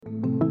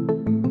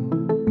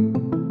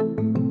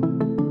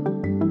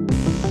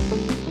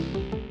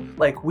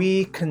Like,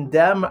 we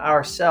condemn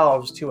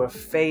ourselves to a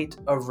fate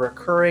of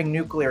recurring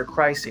nuclear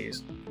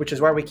crises, which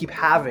is why we keep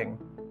having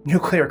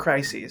nuclear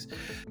crises.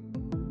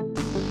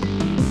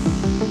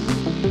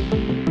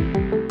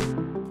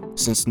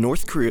 Since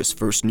North Korea's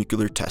first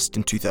nuclear test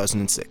in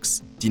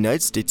 2006, the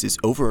United States'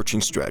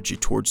 overarching strategy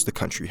towards the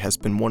country has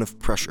been one of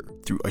pressure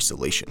through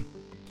isolation.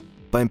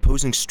 By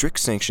imposing strict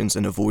sanctions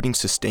and avoiding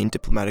sustained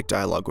diplomatic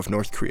dialogue with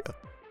North Korea,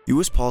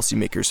 U.S.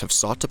 policymakers have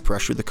sought to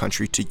pressure the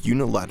country to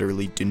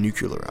unilaterally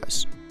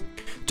denuclearize.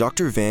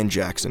 Dr. Van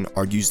Jackson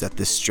argues that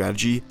this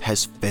strategy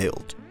has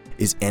failed,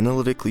 is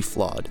analytically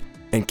flawed,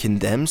 and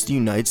condemns the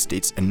United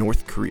States and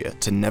North Korea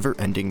to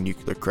never-ending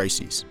nuclear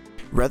crises.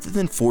 Rather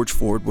than forge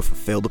forward with a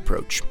failed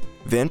approach,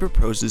 Van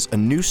proposes a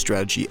new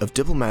strategy of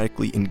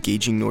diplomatically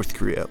engaging North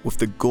Korea with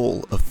the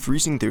goal of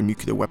freezing their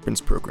nuclear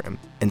weapons program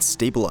and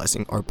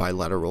stabilizing our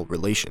bilateral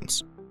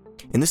relations.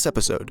 In this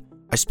episode,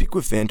 I speak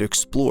with Van to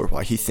explore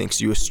why he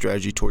thinks U.S.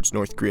 strategy towards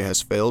North Korea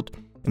has failed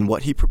and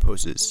what he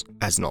proposes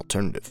as an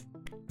alternative.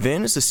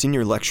 Van is a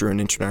senior lecturer in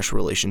international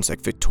relations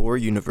at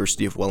Victoria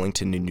University of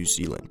Wellington in New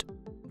Zealand.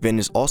 Van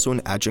is also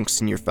an adjunct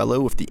senior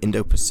fellow with the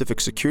Indo-Pacific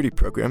Security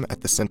Program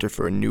at the Center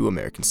for a New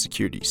American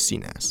Security,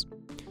 CNAS.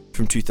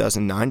 From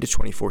 2009 to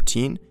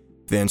 2014,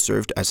 Van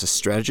served as a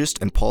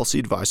strategist and policy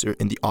advisor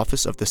in the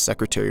Office of the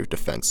Secretary of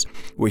Defense,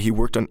 where he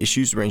worked on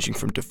issues ranging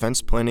from defense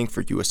planning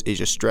for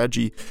U.S.-Asia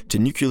strategy to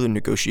nuclear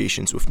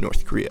negotiations with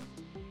North Korea.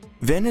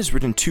 Van has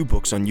written 2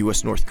 books on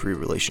U.S.-North Korea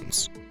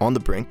relations: On the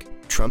Brink,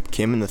 Trump,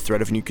 Kim, and the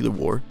Threat of Nuclear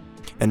War,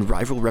 and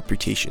Rival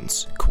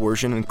Reputations,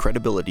 Coercion and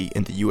Credibility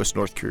in the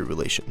U.S.-North Korea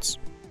Relations.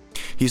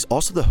 He's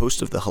also the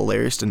host of the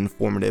hilarious and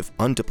informative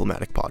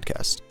Undiplomatic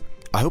podcast.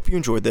 I hope you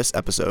enjoyed this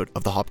episode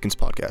of the Hopkins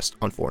Podcast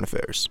on Foreign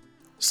Affairs.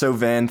 So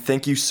Van,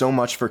 thank you so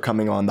much for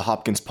coming on the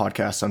Hopkins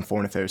Podcast on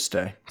Foreign Affairs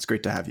today. It's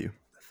great to have you.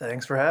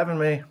 Thanks for having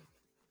me.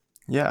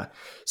 Yeah.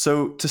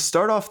 So to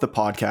start off the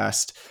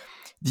podcast,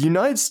 the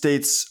United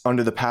States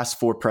under the past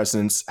 4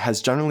 presidents has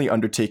generally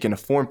undertaken a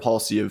foreign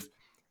policy of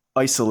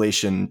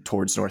isolation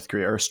towards North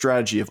Korea, or a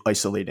strategy of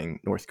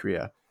isolating North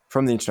Korea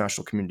from the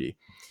international community.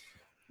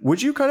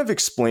 Would you kind of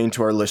explain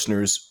to our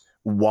listeners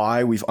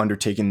why we've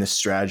undertaken this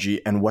strategy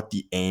and what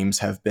the aims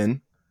have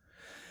been?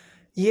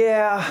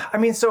 Yeah, I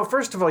mean, so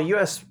first of all,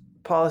 U.S.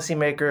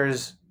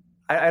 policymakers,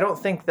 I don't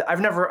think that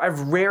I've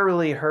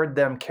rarely heard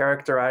them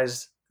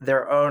characterize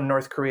their own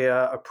North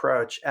Korea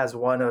approach as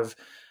one of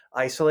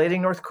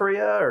isolating North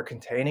Korea or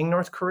containing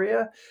North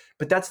Korea,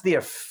 but that's the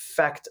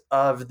effect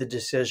of the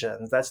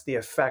decisions. That's the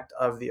effect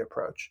of the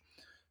approach.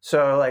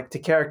 So, like, to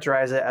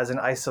characterize it as an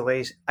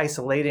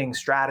isolating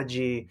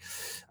strategy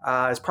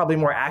is probably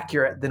more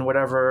accurate than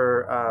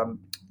whatever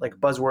like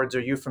buzzwords or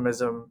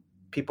euphemism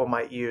people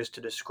might use to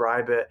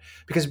describe it.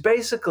 Because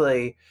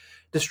basically,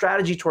 the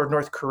strategy toward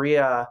North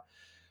Korea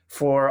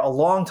for a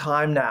long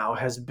time now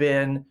has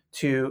been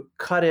to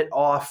cut it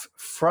off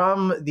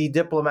from the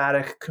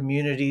diplomatic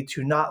community,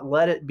 to not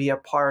let it be a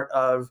part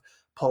of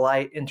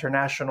polite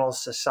international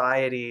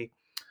society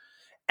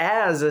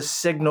as a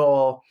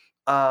signal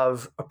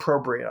of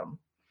opprobrium,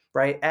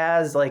 right?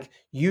 As like,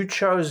 you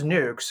chose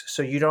nukes,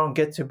 so you don't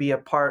get to be a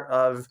part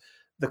of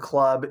the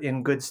club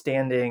in good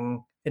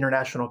standing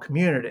international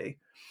community.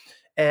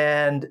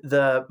 And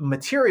the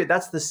material,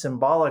 that's the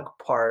symbolic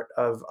part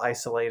of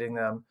isolating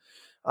them,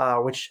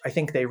 which I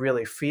think they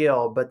really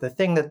feel. But the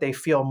thing that they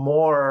feel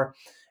more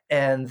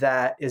and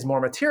that is more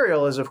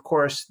material is, of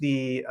course,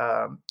 the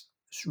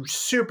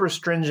super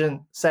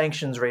stringent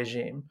sanctions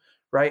regime,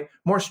 right?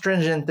 More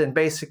stringent than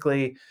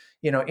basically,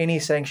 any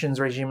sanctions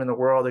regime in the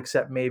world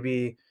except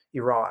maybe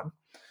Iran.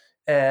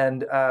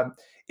 And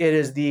it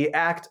is the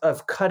act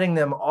of cutting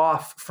them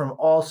off from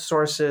all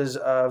sources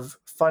of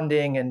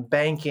funding and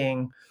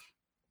banking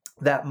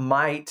that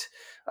might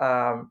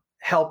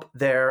help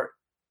their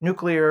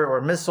nuclear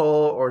or missile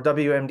or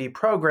WMD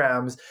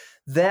programs.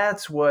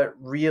 That's what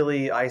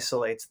really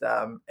isolates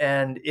them.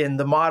 And in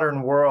the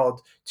modern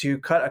world, to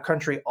cut a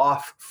country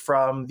off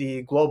from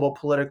the global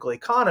political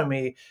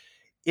economy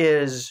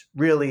is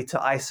really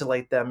to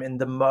isolate them in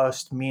the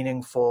most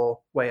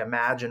meaningful way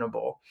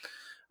imaginable.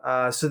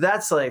 So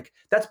that's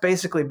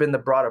basically been the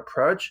broad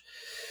approach.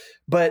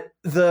 But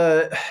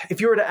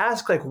if you were to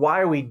ask, like,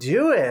 why we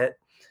do it,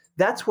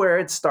 that's where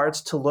it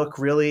starts to look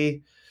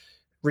really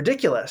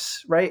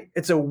ridiculous, right?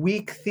 It's a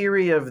weak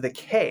theory of the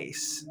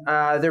case.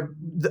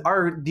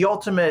 The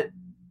ultimate,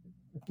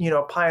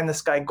 pie in the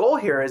sky goal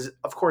here is,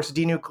 of course,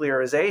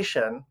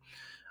 denuclearization.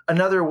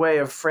 Another way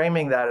of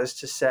framing that is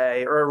to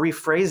say, or a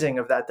rephrasing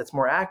of that that's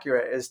more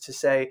accurate, is to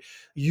say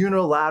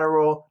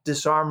unilateral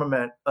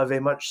disarmament of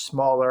a much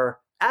smaller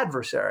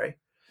adversary.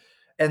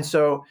 And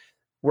so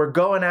we're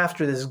going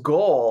after this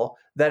goal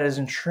that is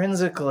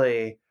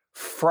intrinsically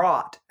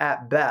fraught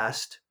at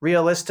best,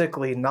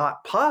 realistically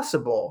not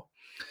possible.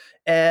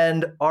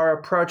 And our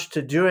approach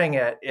to doing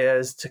it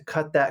is to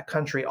cut that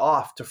country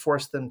off, to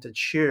force them to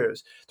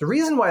choose. The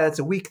reason why that's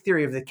a weak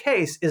theory of the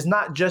case is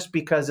not just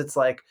because it's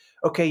like,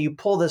 okay, you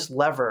pull this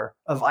lever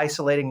of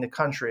isolating the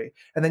country,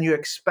 and then you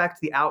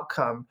expect the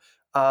outcome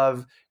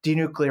of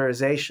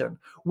denuclearization.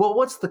 Well,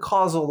 what's the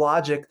causal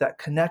logic that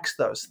connects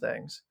those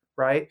things,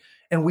 right?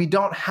 And we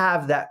don't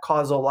have that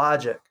causal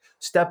logic.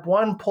 Step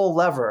 1, pull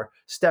lever.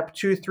 Step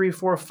 2, 3,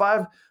 4,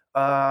 5,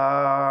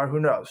 who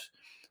knows?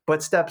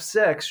 But step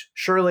 6,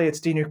 surely it's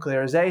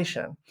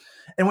denuclearization.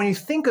 And when you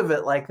think of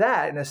it like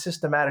that in a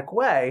systematic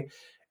way,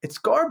 it's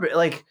garbage.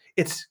 Like,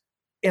 it's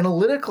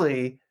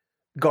analytically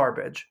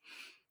garbage.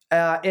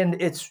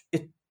 And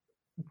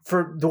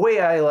for the way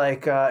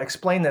I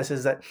explain this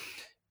is that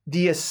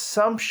the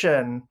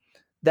assumption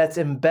that's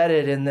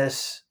embedded in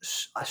this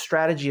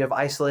strategy of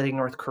isolating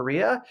North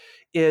Korea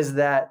is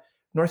that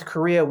North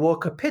Korea will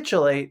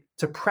capitulate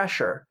to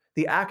pressure.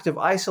 The act of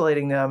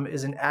isolating them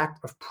is an act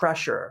of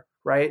pressure,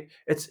 right?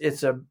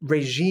 It's a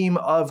regime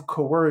of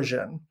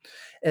coercion.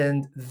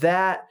 And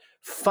that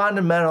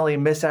fundamentally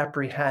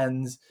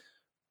misapprehends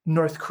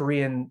North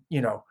Korean,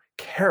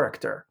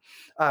 character.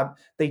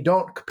 They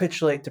don't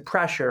capitulate to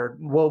pressure.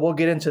 We'll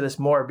get into this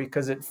more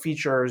because it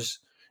features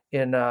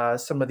in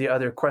some of the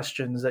other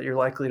questions that you're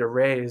likely to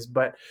raise.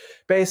 But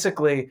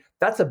basically,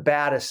 that's a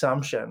bad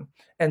assumption.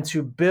 And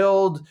to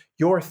build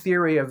your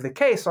theory of the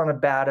case on a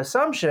bad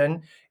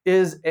assumption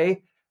is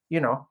a,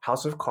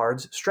 house of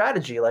cards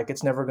strategy. Like,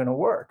 it's never going to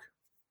work.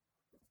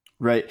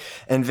 Right.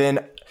 And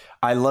then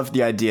I love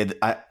the idea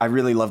that I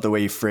really love the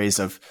way you phrase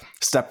of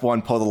step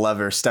 1, pull the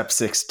lever, step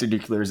 6,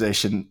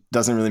 denuclearization.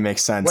 Doesn't really make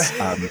sense.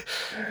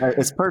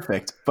 It's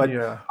perfect. But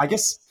yeah. I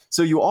guess,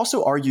 so you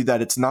also argue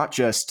that it's not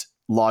just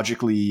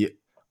logically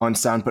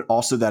unsound, but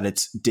also that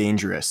it's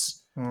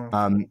dangerous.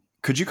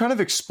 Could you kind of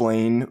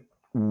explain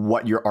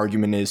what your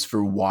argument is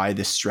for why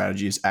this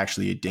strategy is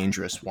actually a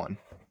dangerous one?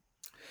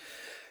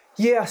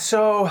 Yeah.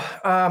 So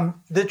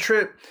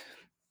the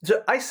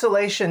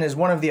isolation is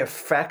one of the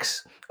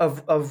effects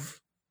of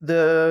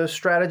the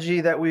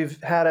strategy that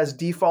we've had as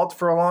default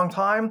for a long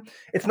time.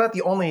 It's not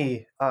the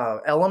only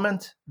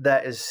element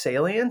that is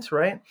salient,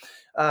 right?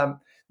 A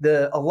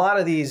lot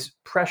of these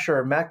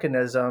pressure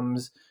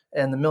mechanisms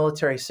and the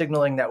military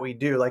signaling that we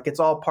do, like, it's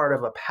all part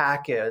of a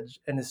package.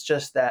 And it's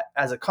just that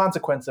as a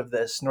consequence of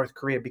this, North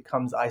Korea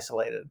becomes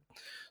isolated.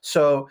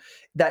 So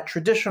that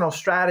traditional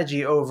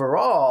strategy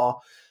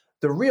overall,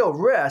 the real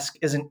risk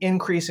is an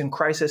increase in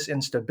crisis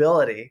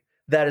instability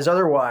that is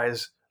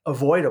otherwise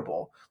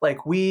avoidable.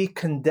 Like, we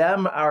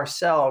condemn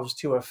ourselves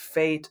to a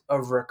fate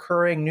of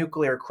recurring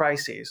nuclear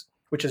crises,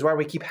 which is why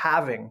we keep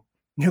having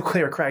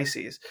nuclear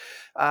crises.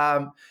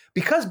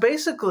 Because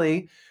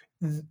basically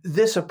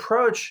this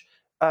approach,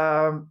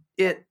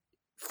 it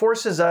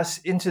forces us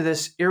into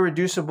this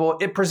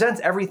it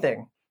presents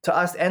everything to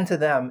us and to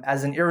them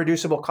as an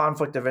irreducible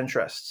conflict of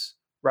interests,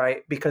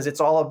 right? Because it's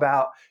all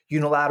about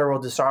unilateral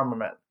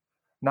disarmament.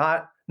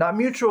 Not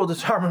mutual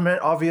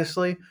disarmament,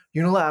 obviously,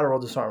 unilateral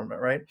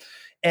disarmament, right?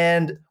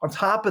 And on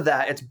top of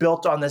that, it's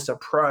built on this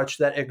approach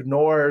that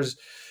ignores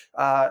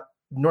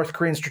North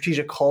Korean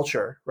strategic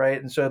culture, right?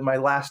 And so in my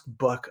last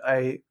book,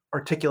 I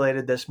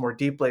articulated this more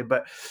deeply,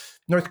 but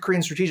North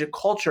Korean strategic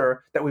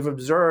culture that we've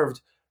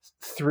observed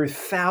through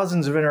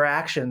thousands of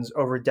interactions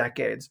over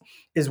decades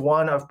is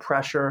one of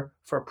pressure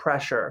for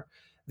pressure.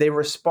 They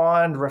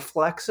respond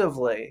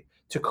reflexively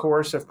to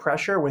coercive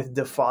pressure with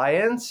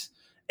defiance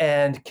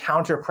and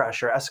counter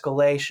pressure,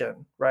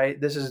 escalation, right?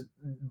 This is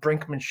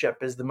brinkmanship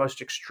is the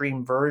most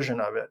extreme version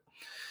of it.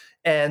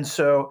 And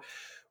so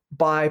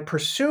by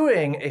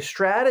pursuing a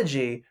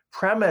strategy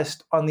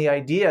premised on the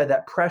idea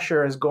that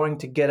pressure is going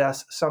to get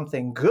us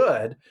something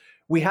good,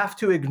 we have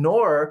to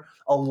ignore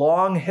a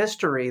long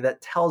history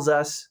that tells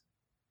us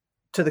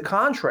to the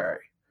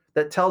contrary,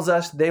 that tells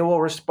us they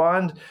will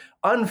respond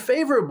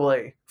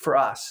unfavorably for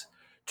us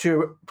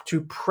to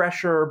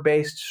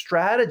pressure-based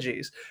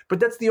strategies. But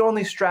that's the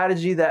only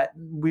strategy that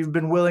we've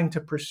been willing to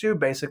pursue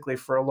basically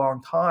for a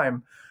long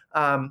time.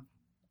 And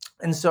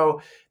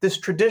so this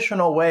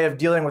traditional way of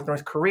dealing with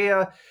North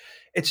Korea,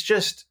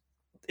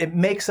 it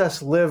makes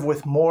us live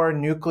with more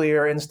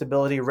nuclear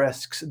instability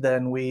risks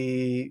than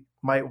we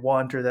might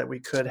want or that we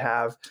could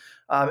have.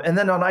 And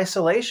then on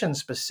isolation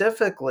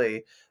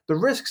specifically, the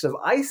risks of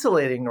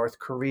isolating North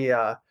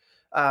Korea,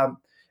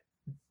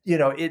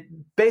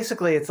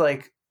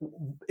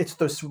 it's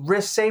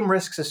those same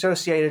risks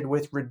associated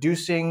with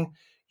reducing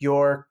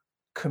your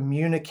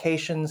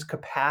communications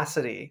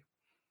capacity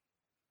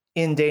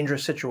in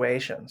dangerous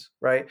situations,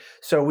 right?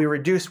 So we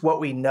reduce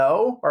what we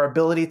know, our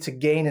ability to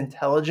gain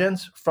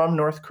intelligence from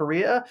North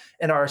Korea,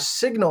 and our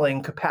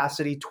signaling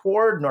capacity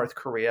toward North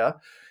Korea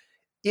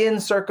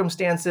in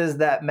circumstances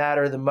that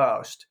matter the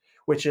most,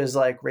 which is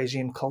like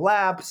regime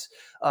collapse,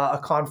 a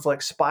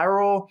conflict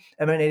spiral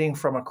emanating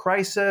from a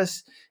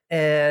crisis,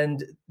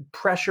 and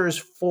pressures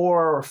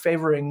for or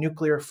favoring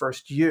nuclear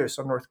first use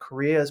on North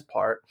Korea's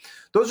part.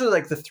 Those are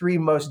like the three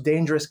most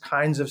dangerous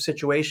kinds of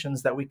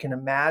situations that we can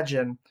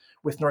imagine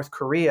with North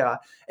Korea.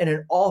 And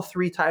in all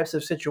three types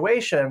of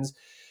situations,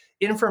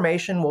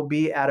 information will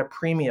be at a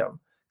premium.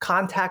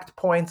 Contact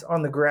points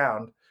on the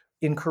ground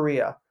in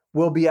Korea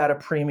will be at a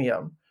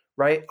premium,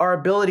 right? Our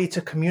ability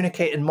to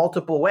communicate in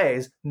multiple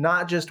ways,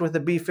 not just with the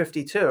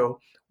B-52,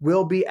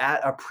 will be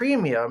at a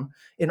premium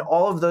in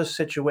all of those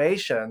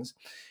situations.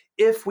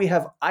 If we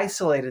have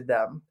isolated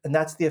them, and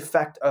that's the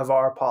effect of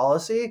our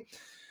policy,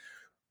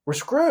 we're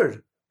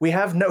screwed. We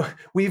have no,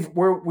 we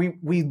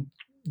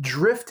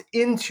drift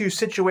into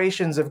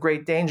situations of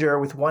great danger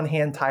with one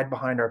hand tied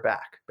behind our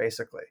back,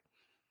 basically.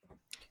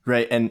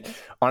 Right. And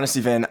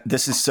honestly, Van,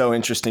 this is so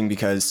interesting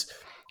because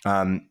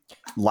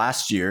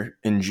last year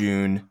in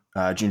June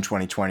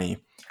 2020,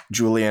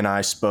 Julia and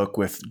I spoke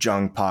with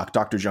Jung Pak,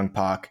 Dr. Jung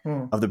Pak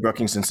of the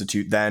Brookings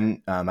Institute.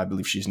 Then I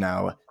believe she's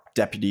now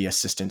Deputy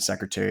Assistant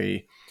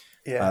Secretary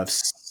of,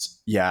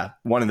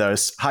 one of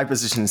those high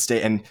positions in the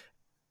state. And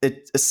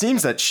it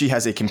seems that she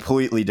has a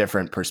completely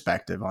different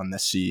perspective on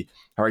this.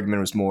 Her argument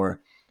was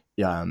more,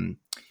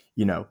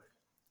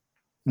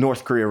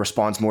 North Korea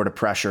responds more to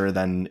pressure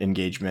than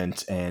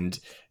engagement, and,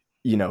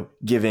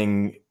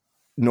 giving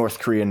North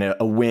Korea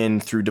a win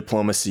through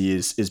diplomacy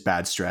is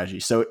bad strategy.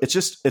 So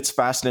it's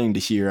fascinating to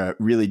hear a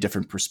really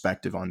different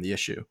perspective on the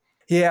issue.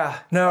 Yeah,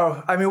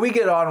 no, I mean, we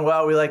get on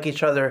well. We like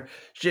each other.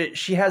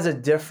 She has a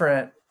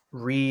different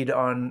read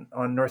on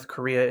North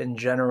Korea in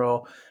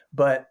general.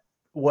 But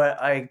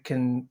what I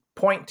can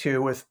point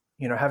to with,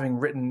 having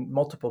written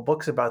multiple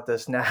books about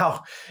this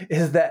now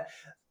is that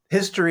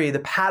history, the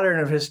pattern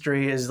of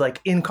history is like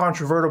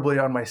incontrovertibly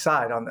on my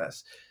side on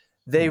this.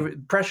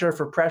 Pressure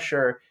for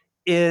pressure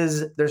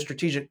is their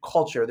strategic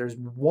culture. There's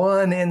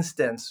one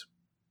instance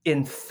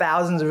in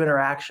thousands of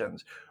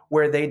interactions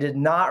where they did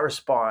not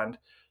respond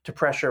to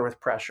pressure with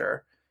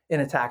pressure in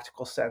a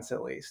tactical sense,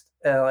 at least.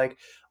 Like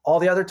all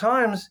the other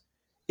times,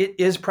 it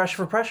is pressure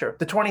for pressure.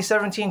 The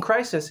 2017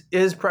 crisis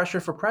is pressure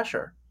for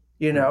pressure.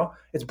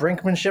 It's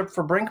brinkmanship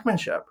for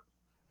brinkmanship.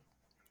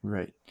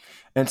 Right.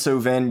 And so,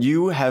 Van,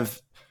 you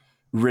have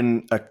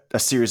written a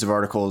series of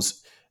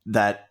articles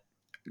that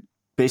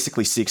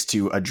basically seeks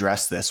to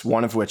address this,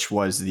 one of which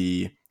was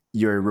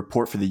your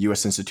report for the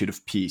U.S. Institute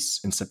of Peace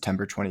in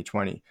September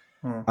 2020,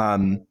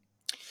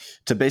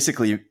 to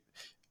basically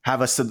have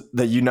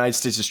the United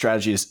States'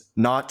 strategy is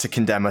not to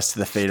condemn us to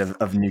the fate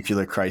of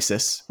nuclear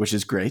crisis, which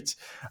is great.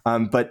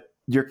 But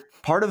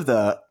part of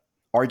the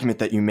argument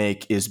that you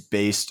make is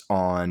based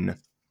on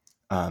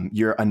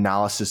your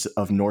analysis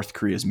of North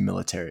Korea's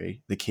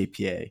military, the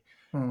KPA.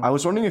 I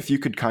was wondering if you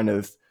could kind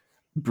of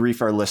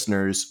brief our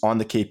listeners on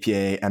the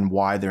KPA and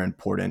why their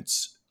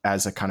importance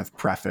as a kind of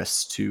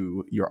preface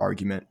to your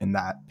argument in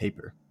that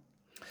paper.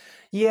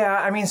 Yeah,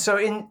 I mean,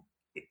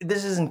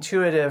 this is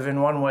intuitive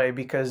in one way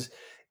because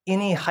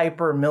any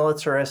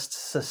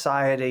hyper-militarist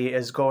society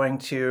is going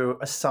to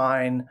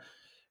assign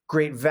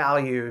great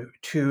value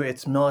to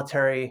its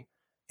military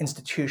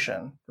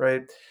institution,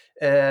 right?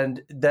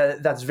 And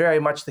that's very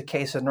much the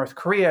case in North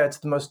Korea. It's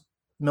the most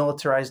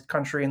militarized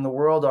country in the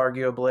world,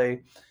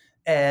 arguably.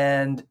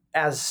 And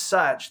as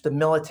such, the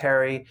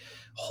military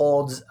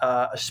holds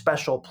a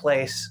special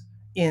place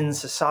in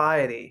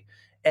society.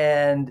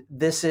 And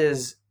this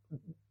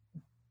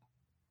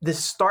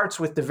starts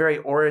with the very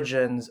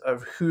origins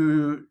of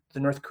who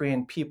the North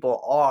Korean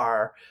people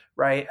are,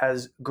 right,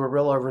 as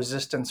guerrilla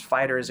resistance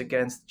fighters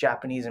against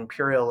Japanese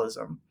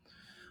imperialism.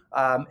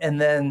 And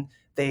then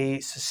they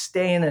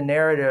sustain a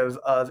narrative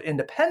of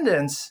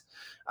independence,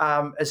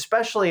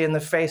 especially in the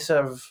face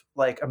of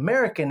like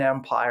American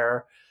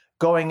empire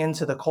going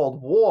into the Cold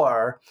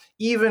War,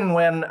 even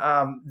when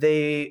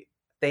they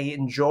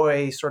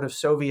enjoy sort of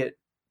Soviet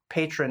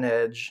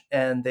patronage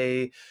and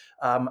they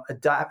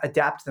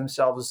adapt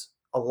themselves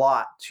a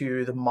lot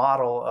to the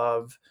model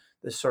of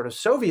this sort of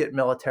Soviet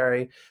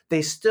military,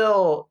 they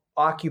still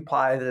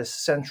occupy this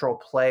central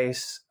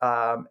place,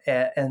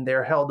 and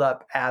they're held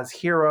up as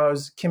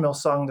heroes. Kim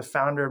Il-sung, the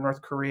founder of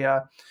North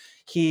Korea,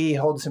 he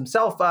holds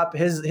himself up.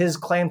 His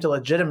claim to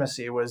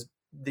legitimacy was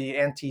the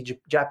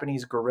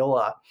anti-Japanese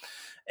guerrilla.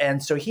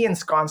 And so he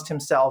ensconced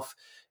himself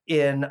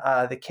in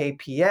the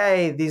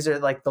KPA. These are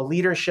like the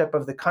leadership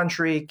of the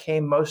country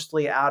came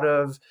mostly out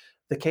of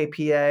the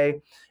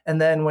KPA.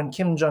 And then when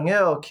Kim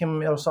Jong-il,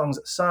 Kim Il-sung's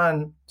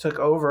son, took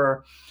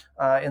over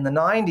in the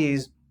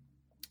 90s,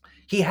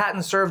 he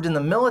hadn't served in the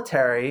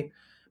military,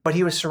 but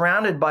he was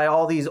surrounded by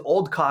all these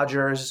old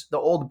codgers, the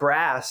old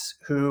brass,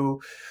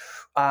 who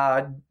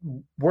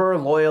were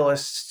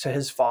loyalists to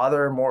his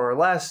father, more or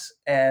less.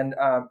 And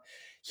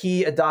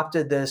he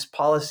adopted this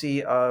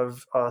policy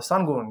of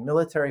Sangun,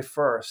 military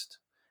first.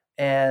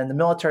 And the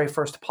military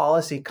first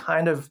policy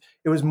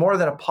it was more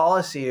than a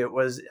policy, it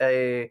was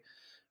a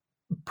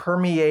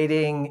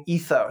permeating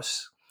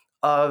ethos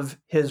of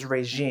his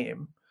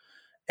regime.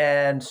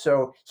 And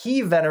so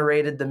he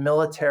venerated the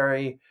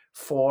military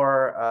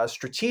for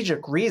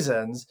strategic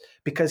reasons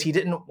because he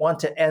didn't want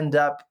to end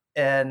up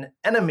an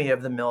enemy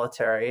of the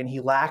military, and he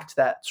lacked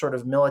that sort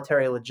of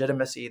military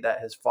legitimacy that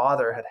his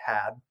father had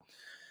had.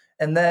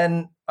 And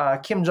then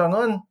Kim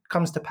Jong-un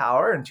comes to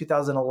power in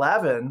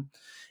 2011,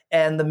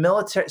 and the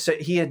military. So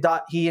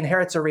he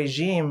inherits a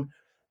regime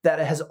that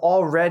has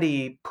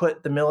already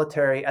put the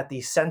military at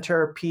the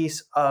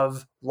centerpiece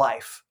of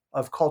life,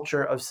 of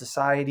culture, of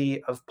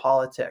society, of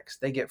politics.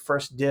 They get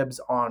first dibs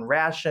on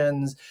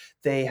rations.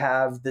 They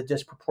have the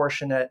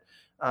disproportionate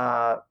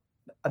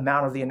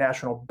amount of the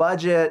national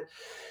budget.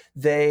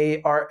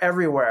 They are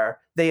everywhere.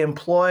 They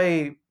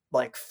employ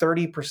like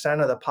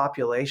 30% of the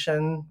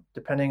population,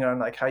 depending on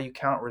like how you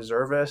count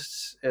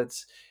reservists.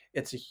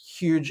 It's a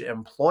huge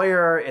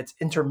employer. It's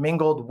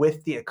intermingled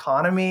with the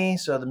economy.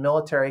 So the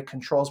military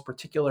controls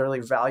particularly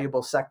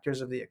valuable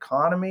sectors of the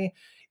economy.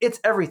 It's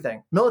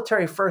everything.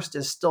 Military first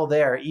is still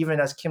there,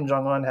 even as Kim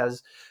Jong-un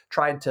has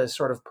tried to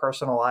sort of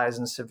personalize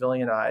and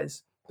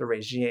civilianize the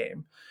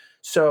regime.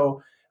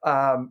 So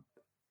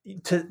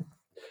to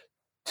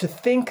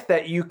think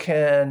that you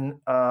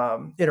can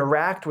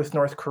interact with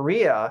North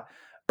Korea,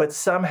 but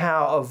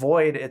somehow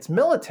avoid its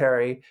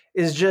military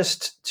is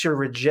just to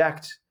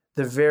reject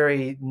the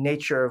very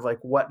nature of like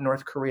what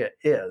North Korea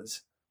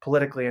is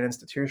politically and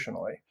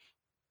institutionally.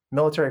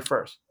 Military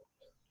first.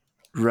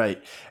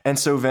 Right. And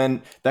so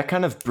then that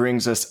kind of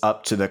brings us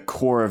up to the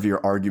core of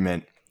your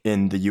argument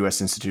in the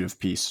U.S. Institute of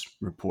Peace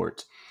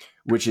report,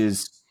 which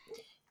is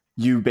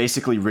you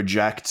basically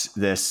reject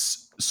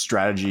this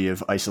strategy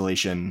of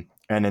isolation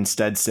and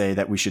instead say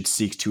that we should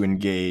seek to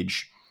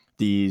engage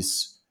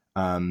these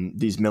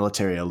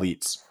military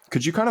elites.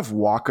 Could you kind of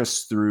walk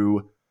us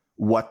through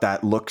what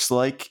that looks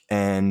like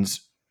and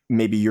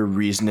maybe your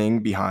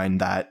reasoning behind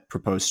that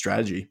proposed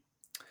strategy?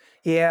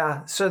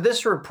 Yeah. So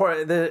this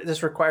report,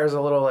 this requires a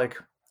little like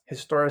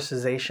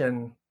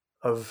historicization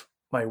of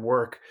my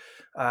work.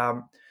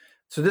 So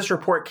this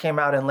report came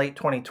out in late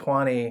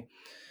 2020,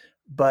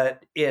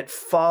 but it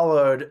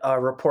followed a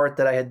report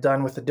that I had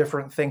done with a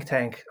different think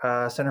tank,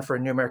 Center for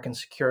New American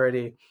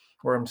Security,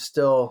 where I'm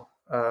still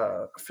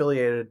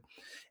affiliated.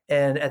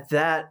 And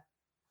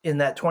in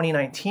that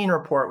 2019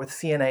 report with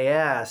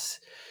CNAS,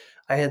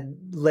 I had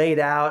laid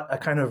out a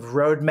kind of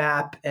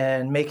roadmap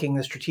and making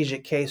the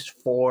strategic case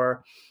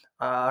for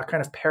a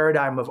kind of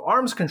paradigm of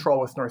arms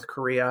control with North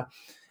Korea.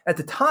 At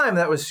the time,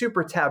 that was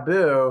super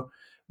taboo,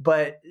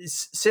 but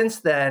since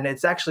then,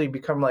 it's actually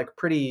become like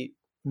pretty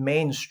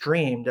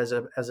mainstreamed as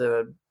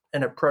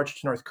an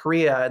approach to North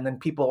Korea, and then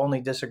people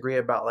only disagree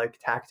about like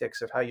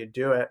tactics of how you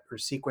do it or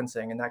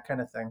sequencing and that kind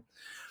of thing.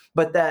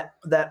 But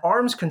that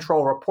arms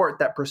control report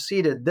that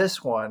preceded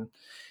this one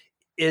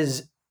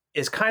is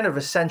kind of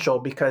essential,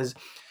 because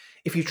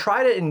if you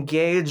try to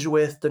engage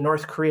with the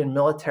North Korean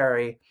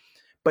military,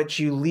 but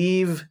you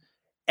leave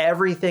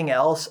everything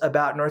else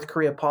about North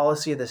Korea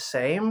policy the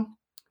same,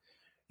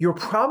 you're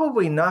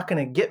probably not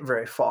going to get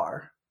very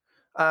far.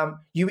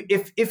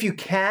 If you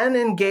can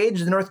engage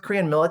the North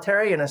Korean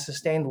military in a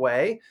sustained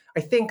way, I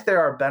think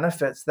there are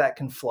benefits that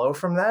can flow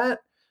from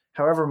that,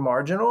 however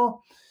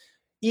marginal,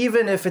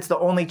 even if it's the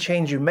only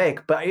change you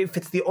make. But if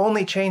it's the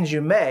only change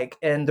you make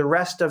and the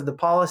rest of the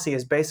policy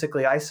is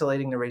basically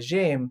isolating the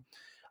regime,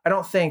 I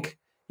don't think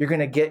you're going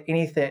to get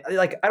anything.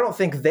 Like, I don't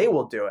think they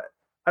will do it.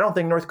 I don't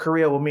think North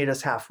Korea will meet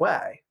us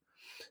halfway.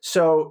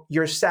 So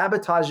you're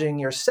sabotaging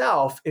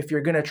yourself if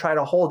you're going to try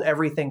to hold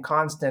everything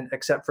constant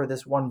except for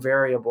this one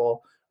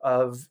variable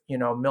of,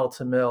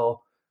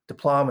 mill-to-mill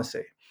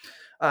diplomacy.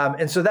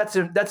 And so that's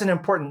an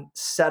important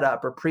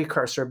setup or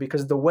precursor,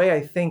 because the way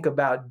I think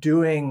about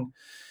doing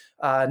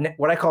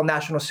what I call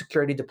national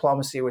security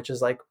diplomacy, which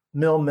is like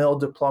mill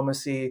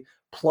diplomacy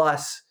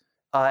plus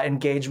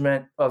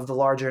engagement of the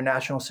larger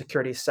national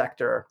security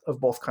sector of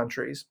both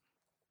countries,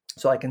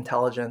 so like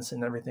intelligence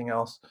and everything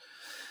else.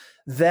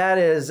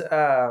 That's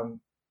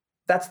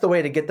the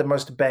way to get the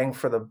most bang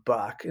for the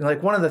buck. And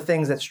like one of the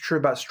things that's true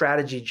about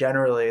strategy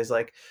generally is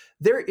like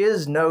there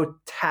is no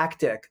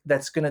tactic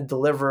that's going to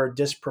deliver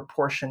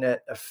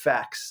disproportionate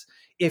effects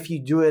if you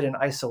do it in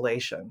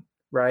isolation,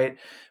 right?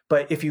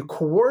 But if you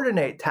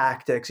coordinate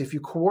tactics, if you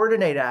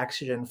coordinate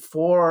action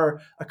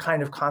for a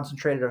kind of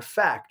concentrated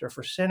effect or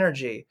for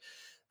synergy,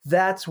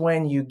 that's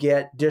when you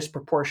get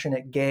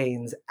disproportionate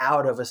gains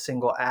out of a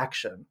single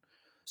action.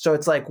 So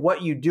it's like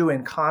what you do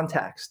in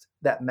context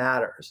that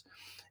matters.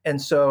 And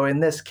so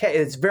in this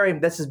case,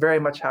 this is very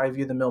much how I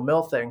view the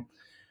mill thing.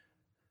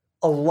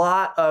 A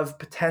lot of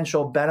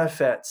potential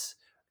benefits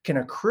can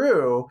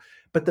accrue,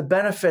 but the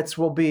benefits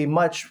will be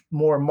much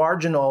more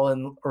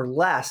marginal or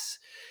less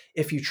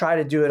if you try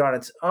to do it on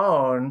its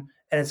own.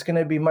 And it's going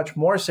to be much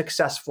more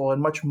successful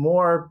and much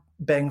more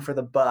bang for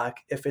the buck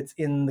if it's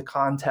in the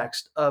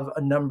context of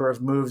a number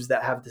of moves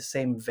that have the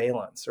same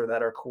valence or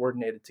that are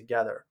coordinated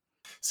together.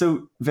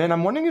 So, Van,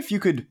 I'm wondering if you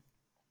could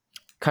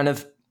kind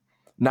of,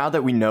 now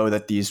that we know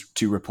that these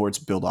two reports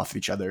build off of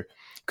each other,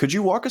 could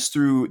you walk us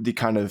through the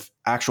kind of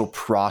actual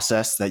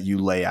process that you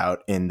lay out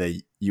in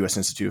the U.S.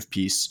 Institute of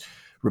Peace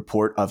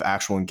report of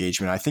actual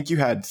engagement? I think you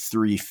had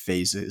 3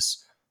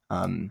 phases.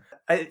 In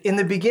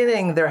the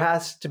beginning, there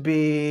has to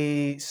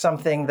be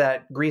something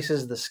that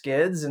greases the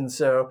skids. And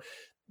so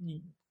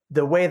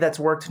the way that's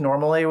worked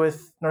normally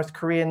with North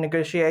Korean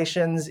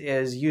negotiations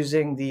is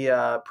using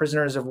the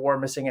prisoners of war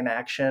missing in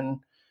action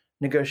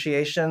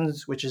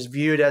negotiations, which is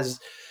viewed as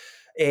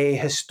a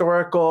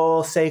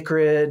historical,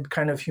 sacred,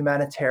 kind of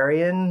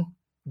humanitarian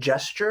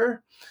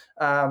gesture,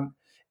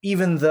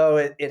 even though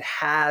it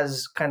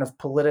has kind of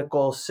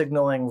political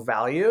signaling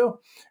value.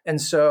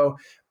 And so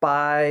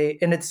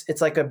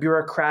it's like a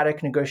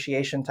bureaucratic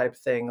negotiation type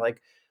thing,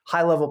 like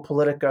high-level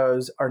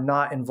politicos are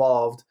not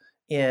involved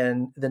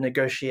in the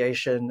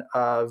negotiation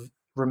of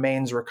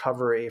remains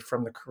recovery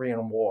from the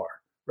Korean War,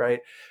 right?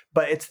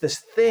 But it's this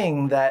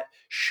thing that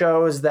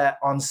shows that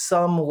on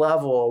some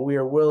level we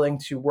are willing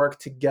to work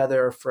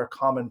together for a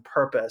common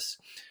purpose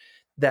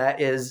that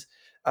is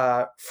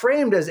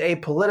framed as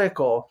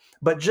apolitical,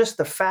 but just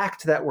the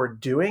fact that we're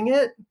doing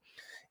it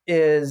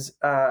is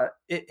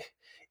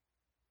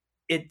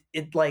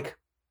it like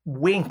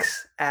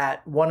winks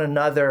at one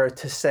another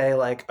to say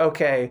like,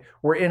 okay,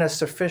 we're in a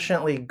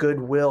sufficiently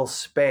goodwill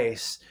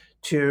space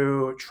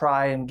to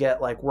try and get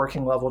like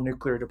working level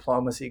nuclear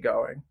diplomacy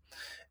going.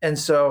 And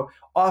so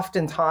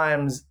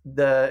oftentimes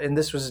and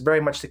this was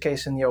very much the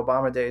case in the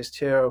Obama days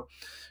too,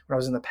 when I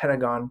was in the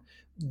Pentagon,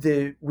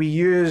 we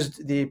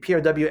used the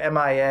POW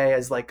MIA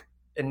as like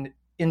an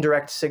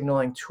indirect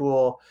signaling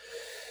tool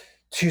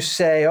to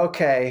say,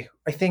 okay,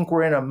 I think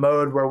we're in a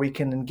mode where we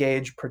can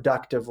engage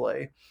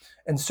productively.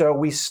 And so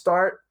we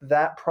start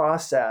that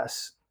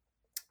process.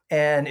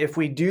 And if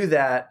we do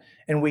that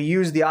and we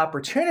use the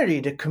opportunity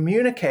to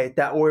communicate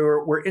that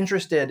we're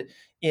interested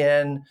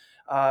in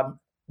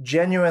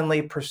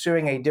genuinely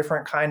pursuing a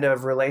different kind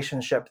of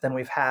relationship than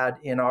we've had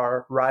in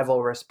our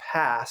rivalrous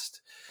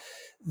past,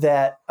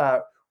 that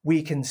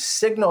we can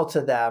signal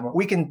to them,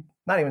 we can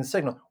not even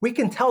signal, we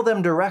can tell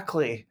them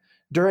directly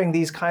during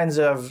these kinds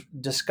of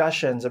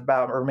discussions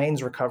about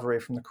remains recovery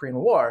from the Korean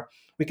War,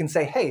 we can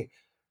say, hey,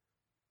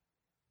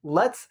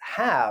 let's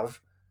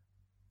have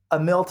a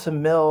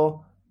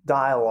mill-to-mill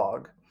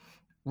dialogue,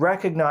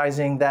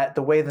 recognizing that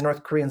the way the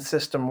North Korean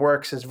system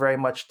works is very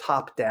much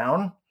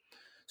top-down.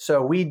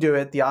 So we do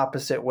it the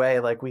opposite way,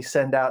 like we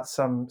send out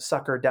some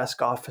sucker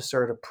desk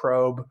officer to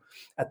probe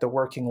at the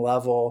working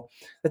level.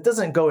 That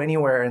doesn't go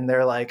anywhere in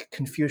their like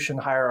Confucian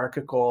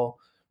hierarchical,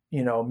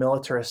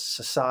 militarist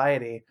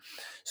society.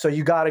 So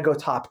you got to go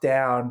top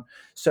down.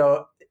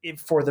 So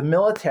for the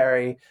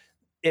military,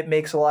 it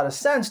makes a lot of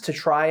sense to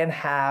try and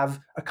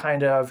have a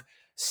kind of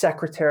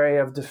Secretary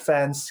of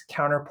Defense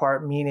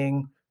counterpart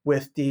meeting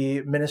with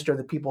the Minister of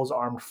the People's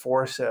Armed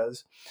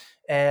Forces.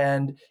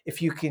 And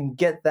if you can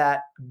get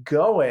that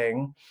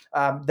going,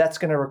 that's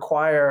going to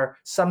require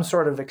some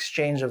sort of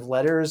exchange of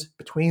letters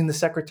between the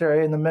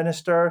secretary and the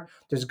minister.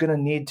 There's going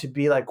to need to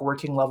be like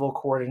working level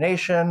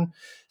coordination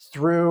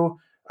through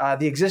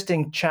the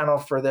existing channel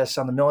for this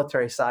on the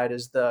military side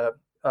is the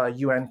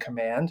UN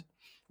command,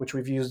 which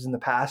we've used in the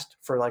past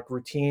for like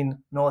routine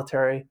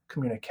military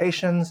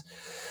communications.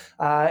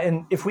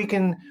 And if we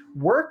can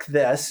work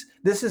this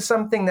is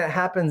something that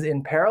happens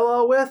in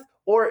parallel with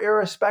or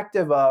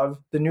irrespective of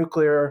the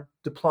nuclear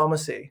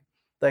diplomacy.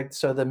 Like,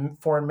 so the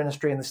foreign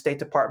ministry and the State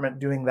Department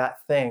doing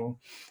that thing.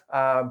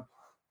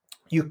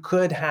 You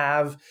could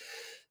have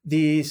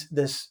this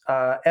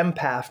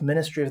MPAF,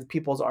 Ministry of the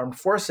People's Armed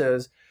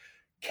Forces,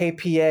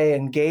 KPA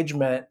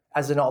engagement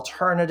as an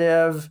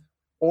alternative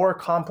or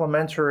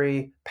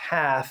complementary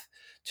path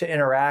to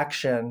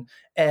interaction.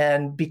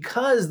 And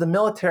because the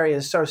military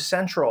is so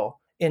central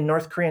in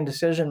North Korean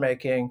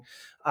decision-making,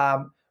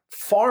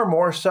 far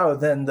more so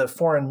than the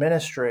foreign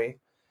ministry,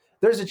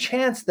 there's a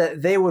chance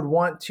that they would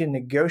want to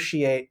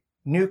negotiate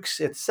nukes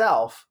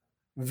itself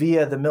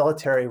via the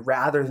military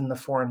rather than the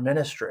foreign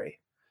ministry.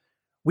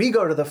 We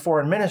go to the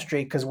foreign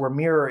ministry because we're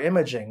mirror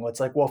imaging. It's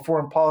like, well,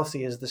 foreign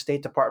policy is the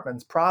State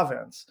Department's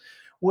province.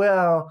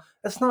 Well,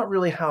 that's not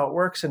really how it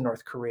works in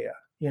North Korea.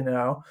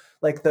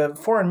 Like the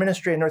foreign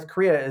ministry in North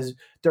Korea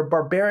they're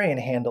barbarian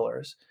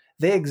handlers.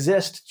 They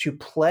exist to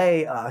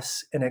play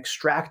us and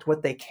extract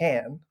what they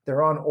can.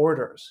 They're on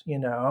orders,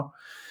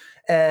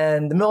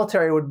 and the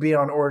military would be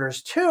on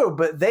orders too,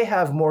 but they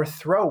have more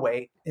throw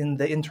weight in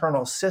the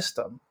internal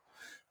system.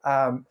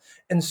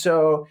 And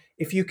so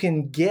if you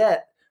can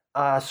get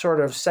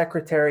sort of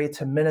secretary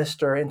to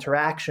minister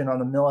interaction on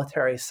the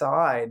military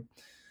side,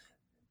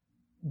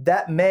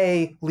 that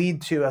may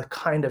lead to a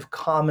kind of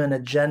common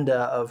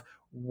agenda of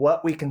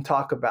what we can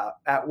talk about,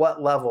 at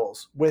what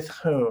levels, with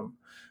whom.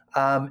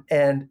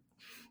 And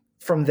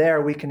from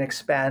there, we can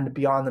expand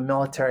beyond the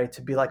military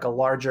to be like a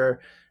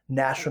larger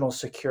national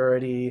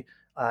security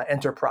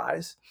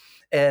enterprise.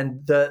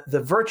 And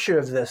the virtue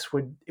of this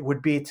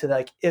would be to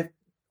like,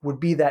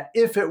 that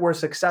if it were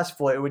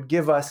successful, it would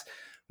give us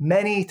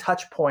many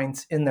touch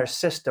points in their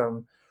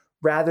system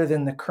rather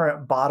than the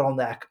current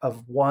bottleneck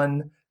of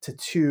 1 to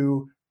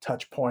 2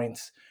 touch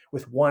points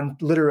with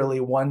literally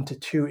 1 to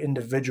 2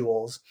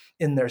 individuals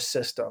in their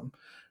system,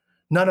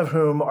 none of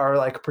whom are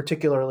like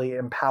particularly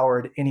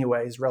empowered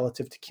anyways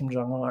relative to Kim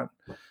Jong-un.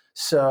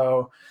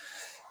 So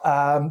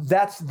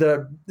that's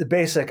the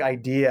basic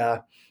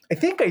idea. I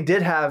think I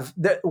did have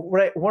that.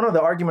 One of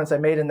the arguments I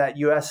made in that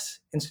U.S.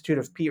 Institute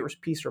of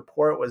Peace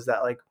report was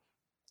that like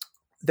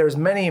there's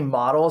many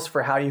models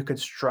for how you could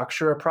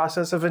structure a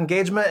process of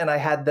engagement, and I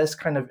had this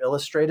kind of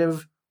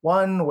illustrative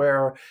one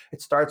where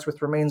it starts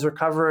with remains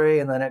recovery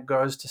and then it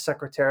goes to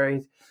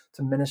secretary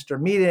to minister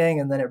meeting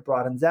and then it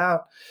broadens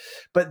out.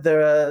 But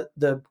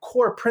the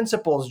core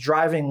principles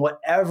driving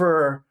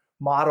whatever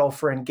model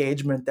for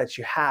engagement that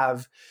you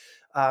have,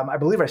 I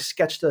believe I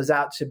sketched those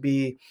out to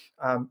be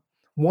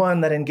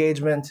One, that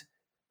engagement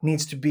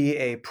needs to be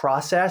a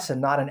process and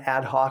not an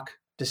ad hoc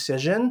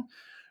decision.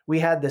 We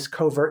had this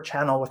covert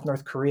channel with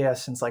North Korea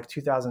since like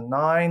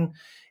 2009.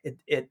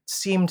 It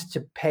seemed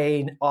to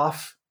pay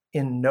off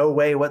in no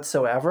way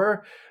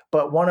whatsoever.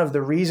 But one of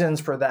the reasons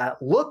for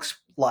that looks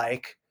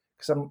like,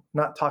 because I'm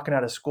not talking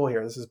out of school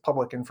here, this is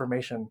public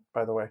information,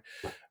 by the way,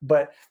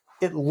 but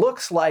it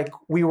looks like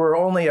we were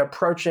only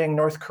approaching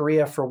North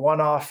Korea for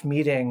one-off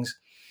meetings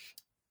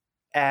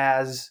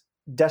as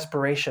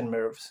desperation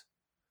moves.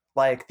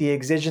 Like the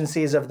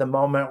exigencies of the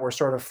moment were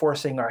sort of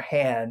forcing our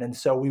hand. And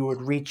so we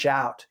would reach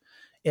out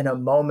in a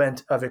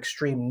moment of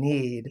extreme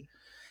need.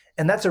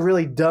 And that's a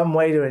really dumb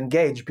way to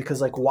engage, because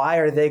like, why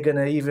are they going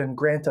to even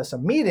grant us a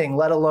meeting,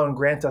 let alone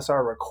grant us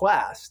our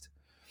request?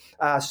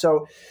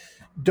 So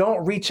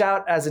don't reach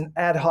out as an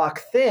ad hoc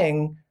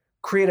thing,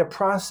 create a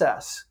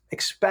process.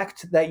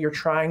 Expect that you're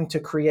trying to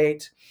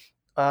create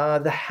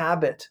the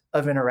habit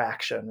of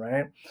interaction,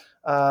 right?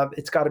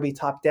 It's got to be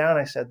top down.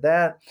 I said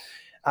that.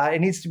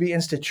 It needs to be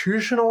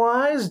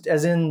institutionalized,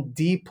 as in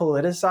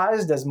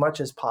depoliticized as much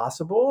as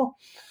possible,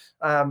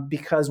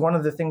 because one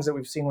of the things that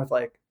we've seen with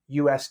like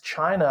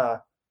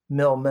U.S.-China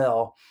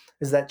mill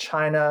is that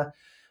China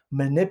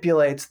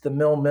manipulates the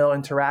mill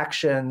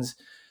interactions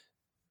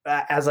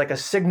as like a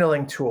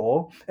signaling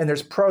tool. And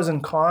there's pros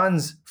and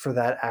cons for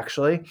that,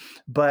 actually.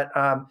 But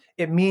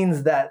it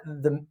means that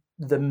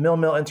the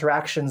mill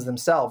interactions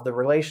themselves, the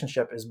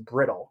relationship is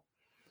brittle.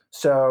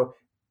 So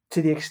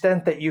to the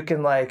extent that you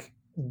can like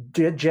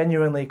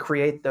genuinely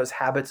create those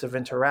habits of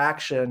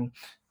interaction,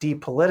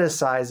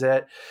 depoliticize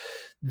it,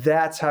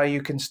 that's how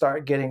you can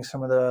start getting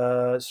some of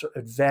the sort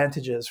of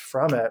advantages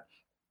from it.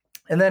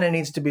 And then it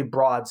needs to be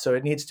broad. So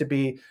it needs to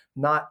be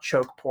not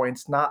choke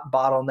points, not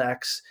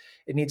bottlenecks.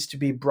 It needs to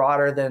be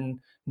broader than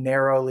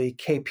narrowly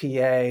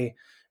KPA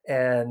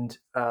and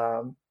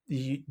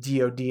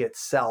DoD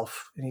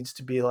itself. It needs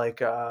to be like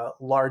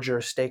larger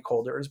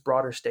stakeholders,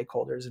 broader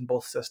stakeholders in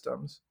both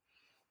systems.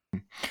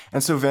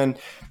 And so then,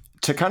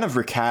 to kind of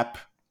recap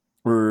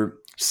or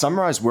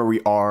summarize where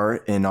we are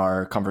in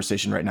our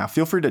conversation right now,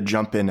 feel free to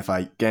jump in if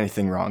I get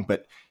anything wrong.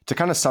 But to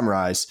kind of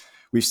summarize,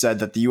 we've said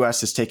that the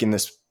U.S. has taken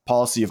this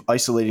policy of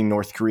isolating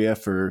North Korea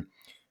for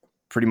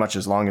pretty much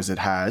as long as it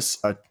has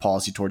a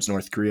policy towards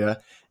North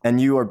Korea. And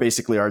you are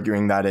basically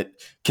arguing that it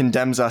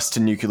condemns us to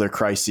nuclear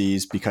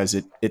crises because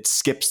it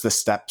skips the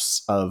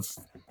steps of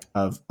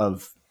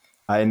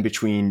in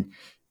between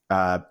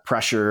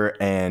pressure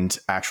and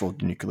actual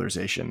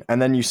denuclearization.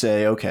 And then you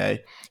say,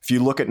 okay, if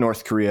you look at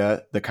North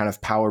Korea, the kind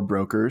of power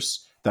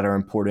brokers that are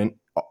important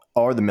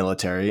are the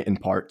military in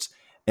part,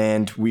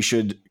 and we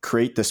should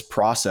create this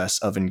process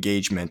of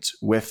engagement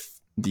with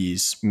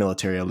these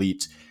military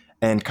elites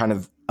and kind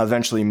of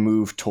eventually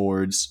move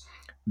towards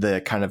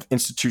the kind of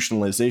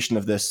institutionalization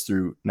of this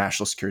through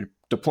national security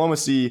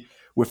diplomacy,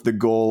 with the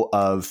goal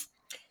of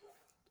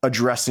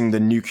addressing the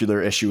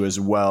nuclear issue as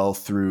well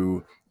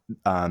through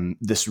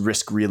this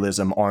risk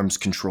realism arms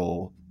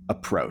control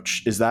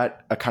approach. Is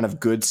that a kind of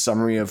good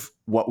summary of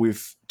what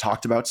we've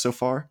talked about so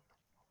far?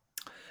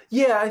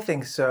 Yeah, I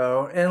think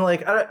so. And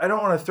like, I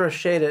don't want to throw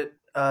shade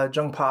at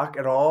Jung Pak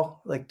at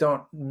all. Like,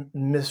 don't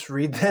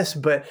misread this,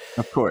 but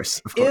of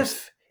course.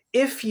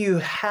 If you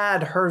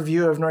had her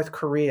view of North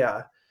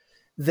Korea,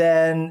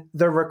 then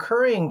the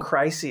recurring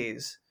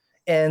crises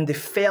and the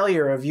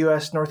failure of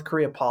U.S.-North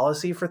Korea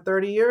policy for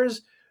 30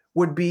 years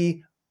would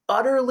be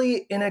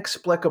utterly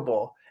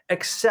inexplicable,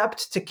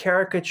 except to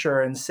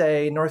caricature and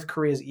say North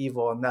Korea is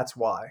evil and that's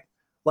why.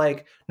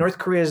 Like, North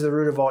Korea is the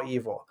root of all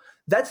evil.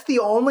 That's the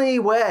only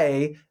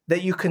way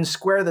that you can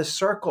square the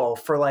circle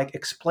for like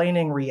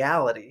explaining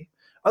reality.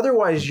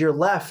 Otherwise, you're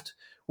left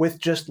with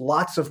just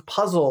lots of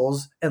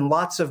puzzles and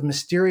lots of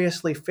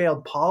mysteriously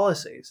failed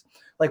policies.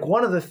 Like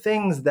one of the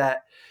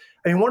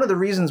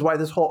reasons why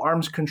this whole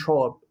arms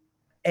control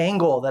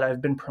angle that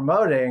I've been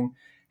promoting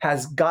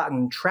has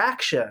gotten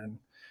traction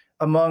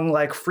among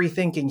like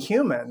free-thinking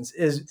humans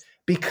is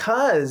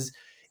because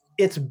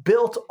it's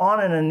built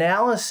on an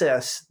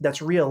analysis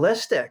that's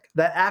realistic,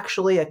 that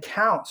actually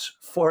accounts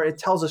for, it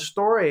tells a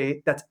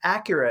story that's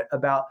accurate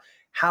about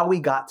how we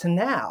got to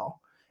now.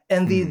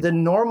 And the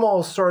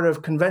normal sort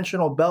of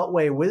conventional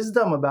Beltway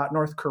wisdom about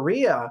North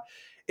Korea,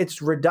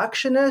 it's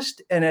reductionist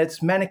and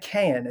it's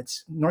Manichaean.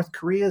 It's North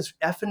Korea's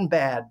effing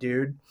bad,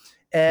 dude.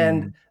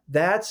 And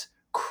that's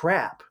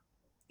crap,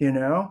 you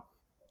know?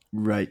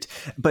 Right.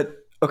 But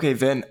okay,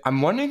 then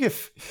I'm wondering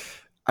if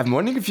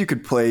you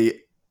could play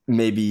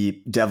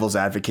maybe devil's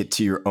advocate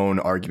to your own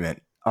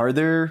argument. Are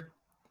there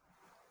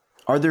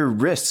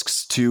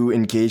risks to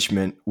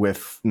engagement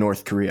with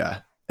North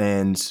Korea?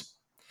 And,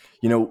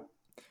 you know,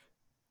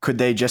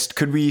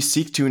 could we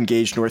seek to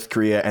engage North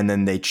Korea and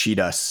then they cheat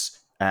us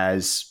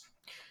as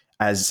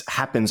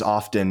happens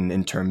often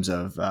in terms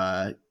of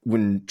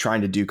when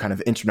trying to do kind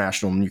of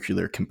international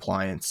nuclear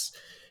compliance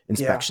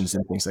inspections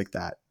and things like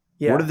that?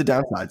 Yeah. What are the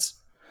downsides?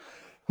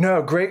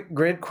 No,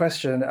 great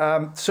question.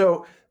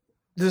 So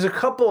there's a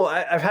couple.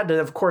 I've had to,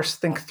 of course,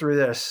 think through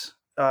this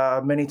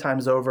many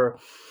times over,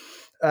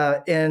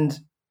 and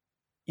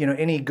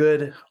any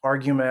good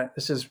argument,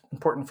 this is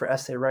important for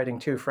essay writing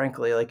too,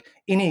 frankly, like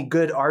any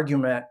good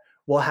argument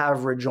will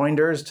have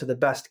rejoinders to the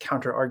best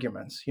counter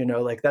arguments,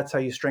 like that's how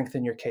you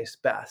strengthen your case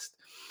best.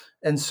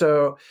 And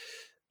so,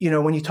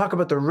 when you talk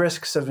about the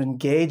risks of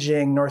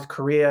engaging North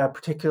Korea,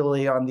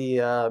 particularly on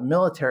the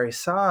military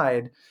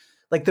side,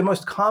 like the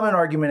most common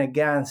argument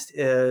against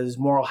is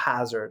moral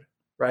hazard,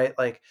 right?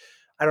 Like,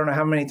 I don't know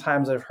how many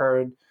times I've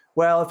heard,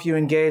 well, if you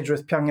engage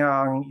with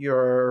Pyongyang,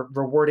 you're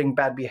rewarding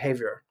bad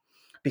behavior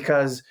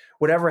because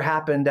whatever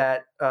happened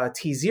at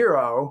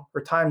T0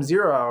 or time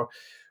zero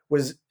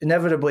was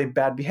inevitably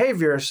bad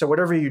behavior. So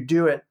whatever you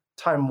do at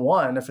time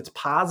one, if it's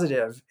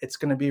positive, it's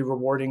going to be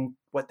rewarding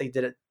what they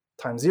did at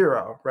time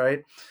zero,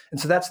 right? And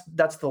so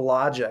that's the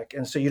logic.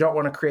 And so you don't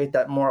want to create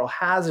that moral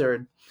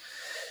hazard.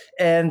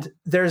 And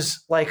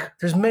there's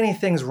many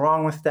things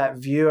wrong with that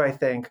view, I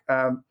think.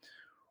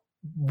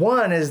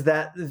 One is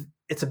that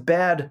it's a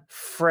bad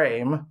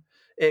frame.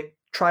 It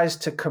tries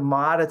to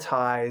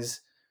commoditize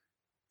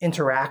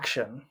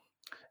interaction.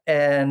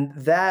 And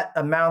that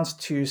amounts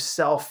to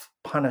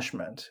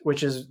self-punishment,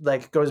 which is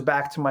goes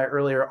back to my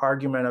earlier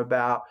argument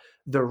about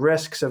the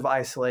risks of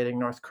isolating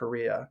North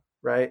Korea,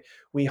 right?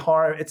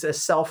 It's a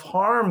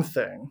self-harm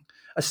thing,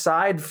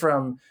 aside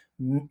from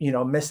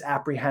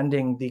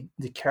misapprehending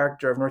the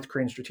character of North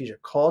Korean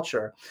strategic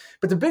culture.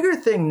 But the bigger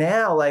thing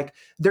now,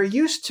 there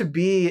used to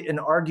be an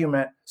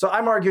argument. So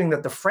I'm arguing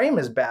that the frame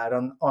is bad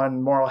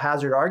on moral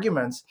hazard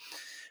arguments,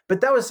 but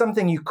that was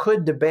something you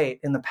could debate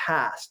in the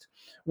past.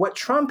 What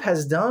Trump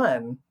has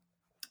done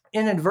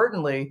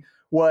inadvertently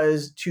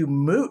was to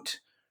moot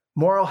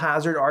moral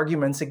hazard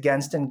arguments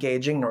against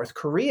engaging North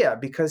Korea,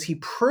 because he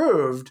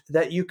proved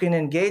that you can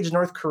engage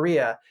North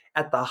Korea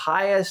at the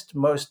highest,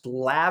 most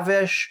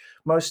lavish,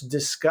 most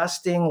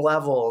disgusting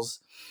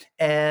levels,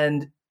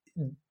 and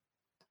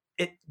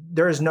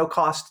there is no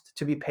cost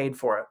to be paid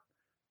for it.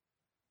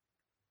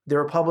 The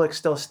republic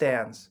still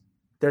stands.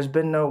 There's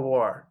been no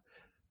war.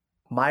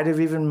 Might have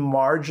even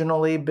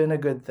marginally been a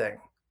good thing,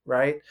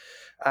 right?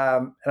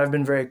 And I've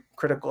been very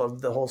critical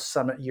of the whole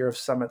year of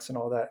summits and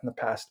all that in the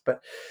past.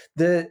 But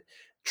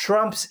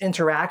Trump's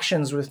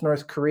interactions with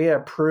North Korea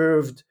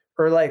proved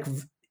or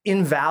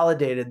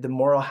invalidated the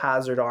moral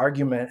hazard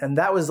argument. And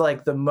that was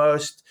the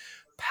most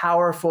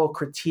powerful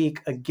critique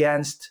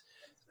against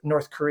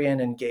North Korean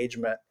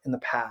engagement in the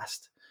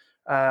past.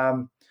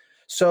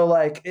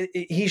 So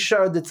he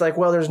showed that's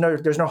well, there's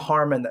no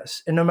harm in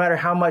this. And no matter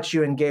how much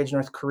you engage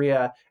North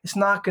Korea, it's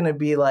not going to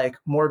be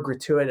more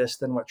gratuitous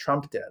than what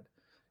Trump did.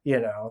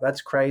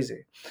 That's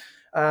crazy.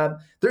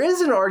 There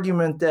is an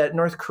argument that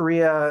North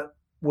Korea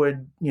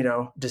would,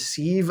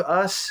 deceive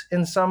us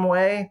in some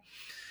way.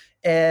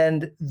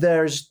 And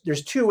there's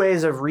two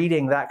ways of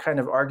reading that kind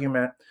of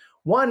argument.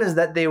 One is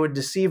that they would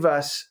deceive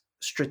us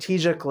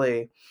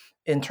strategically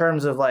in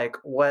terms of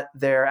what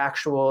their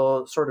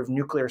actual sort of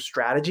nuclear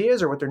strategy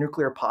is or what their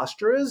nuclear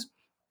posture is.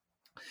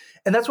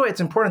 And that's why it's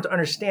important to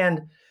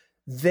understand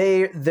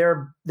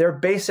their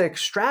basic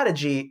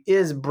strategy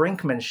is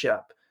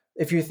brinkmanship.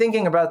 If you're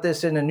thinking about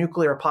this in a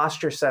nuclear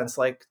posture sense,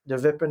 like the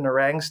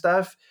Vipin-Narang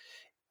stuff,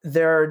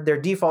 their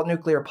default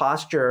nuclear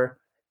posture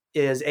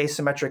is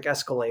asymmetric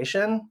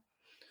escalation.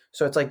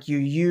 So it's you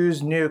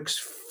use nukes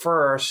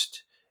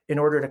first in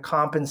order to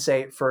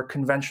compensate for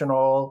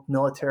conventional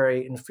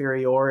military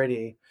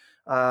inferiority,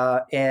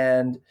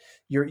 and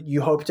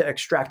you hope to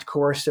extract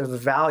coercive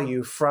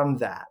value from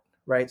that,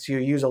 right? So you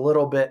use a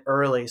little bit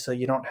early, so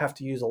you don't have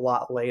to use a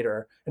lot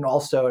later. And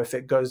also, if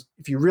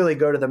you really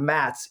go to the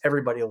mats,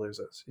 everybody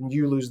loses, and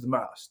you lose the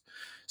most.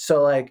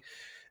 So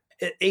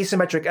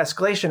asymmetric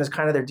escalation is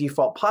kind of their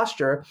default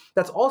posture.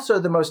 That's also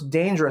the most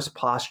dangerous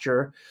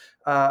posture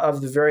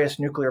of the various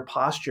nuclear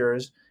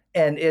postures,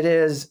 and it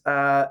is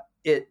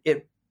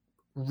it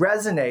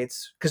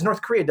resonates because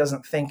North Korea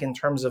doesn't think in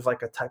terms of a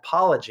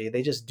typology.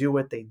 They just do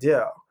what they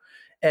do.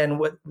 And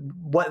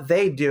what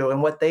they do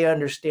and what they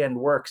understand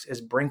works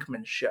is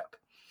brinkmanship.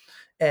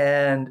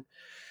 And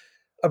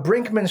a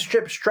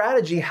brinkmanship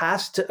strategy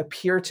has to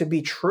appear to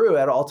be true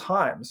at all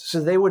times.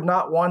 So they would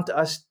not want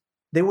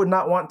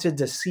to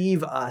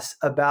deceive us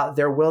about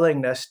their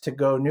willingness to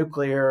go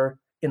nuclear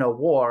in a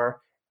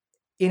war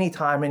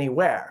anytime,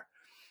 anywhere.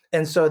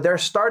 And so their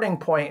starting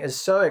point is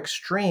so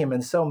extreme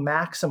and so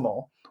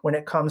maximal when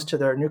it comes to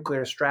their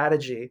nuclear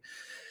strategy.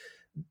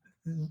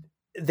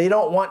 They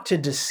don't want to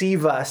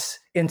deceive us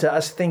into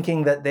us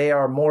thinking that they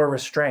are more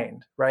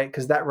restrained, right?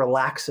 Because that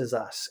relaxes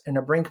us. And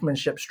a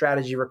brinkmanship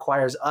strategy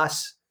requires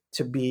us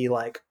to be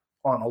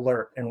on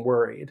alert and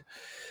worried.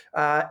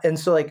 And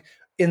so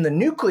in the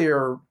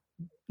nuclear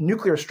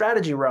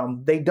strategy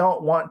realm, they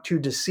don't want to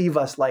deceive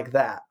us like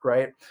that,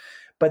 right?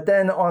 But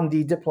then on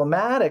the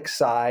diplomatic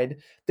side,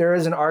 there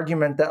is an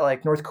argument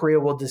that North Korea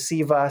will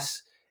deceive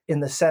us in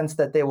the sense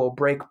that they will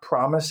break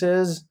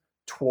promises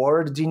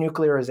toward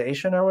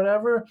denuclearization or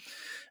whatever.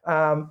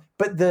 And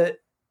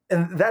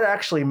that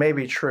actually may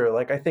be true.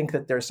 I think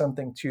that there's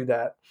something to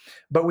that.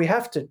 But we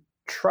have to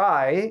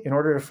try in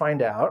order to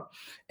find out.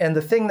 And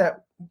the thing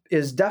that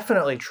is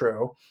definitely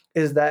true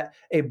is that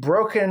a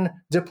broken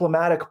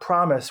diplomatic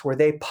promise where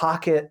they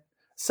pocket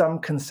some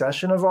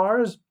concession of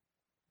ours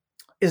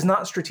is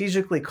not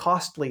strategically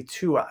costly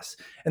to us.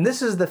 And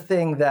this is the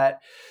thing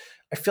that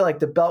I feel like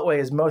the Beltway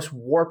is most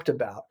warped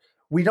about.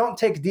 We don't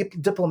take deep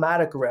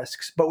diplomatic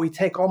risks, but we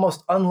take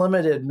almost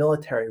unlimited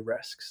military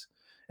risks.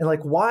 And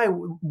like, why,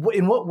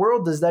 in what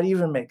world does that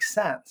even make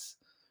sense?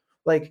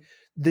 Like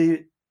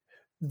the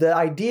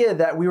idea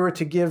that we were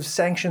to give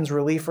sanctions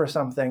relief or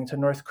something to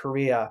North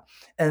Korea,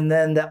 and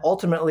then that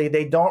ultimately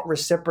they don't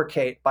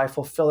reciprocate by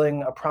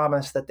fulfilling a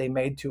promise that they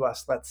made to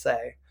us, let's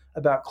say,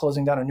 about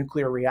closing down a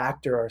nuclear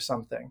reactor or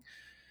something.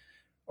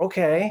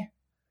 Okay,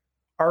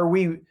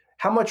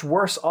 how much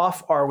worse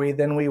off are we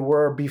than we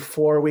were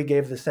before we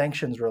gave the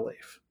sanctions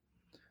relief?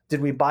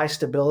 Did we buy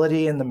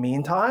stability in the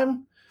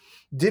meantime?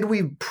 Did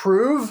we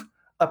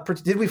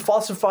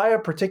falsify a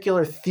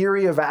particular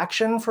theory of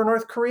action for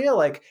North Korea?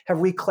 Like, have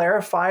we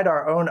clarified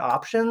our own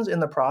options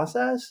in the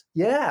process?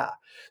 Yeah.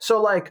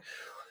 So like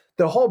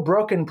the whole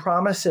broken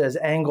promises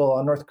angle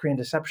on North Korean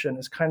deception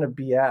is kind of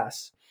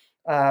BS.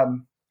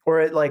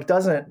 Or it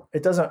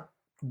doesn't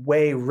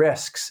weigh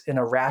risks in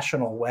a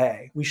rational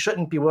way. We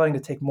shouldn't be willing to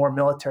take more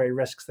military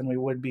risks than we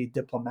would be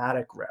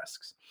diplomatic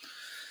risks.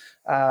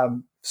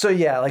 So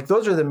yeah, like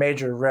those are the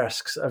major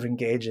risks of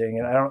engaging,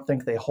 and I don't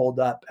think they hold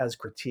up as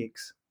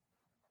critiques.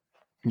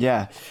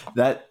 Yeah,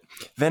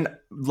 then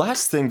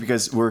last thing,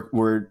 because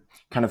we're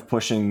kind of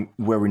pushing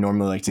where we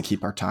normally like to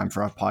keep our time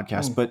for our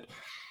podcast, but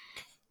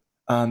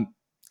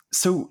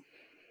so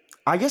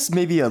I guess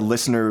maybe a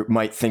listener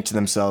might think to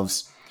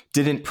themselves,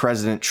 didn't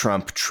President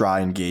Trump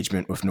try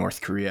engagement with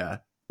North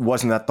Korea?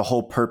 Wasn't that the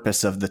whole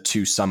purpose of the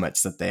two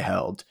summits that they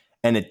held?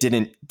 And it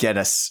didn't get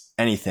us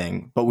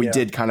anything, but we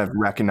did kind of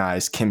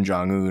recognize Kim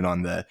Jong-un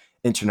on the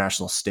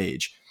international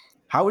stage.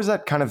 How is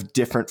that kind of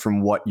different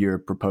from what you're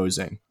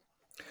proposing?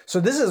 So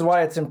this is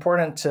why it's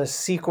important to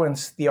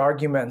sequence the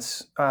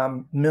arguments,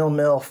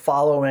 mil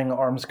following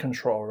arms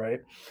control,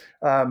 right?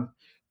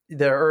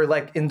 Or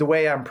like in the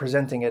way I'm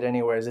presenting it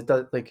anyways, it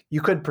does, like,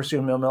 you could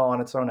pursue mil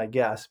on its own, I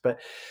guess, but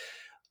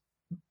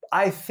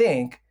I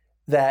think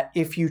that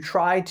if you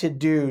try to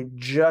do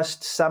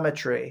just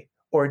symmetry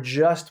or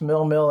just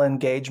mil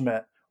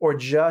engagement or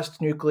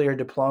just nuclear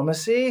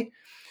diplomacy,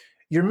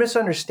 you're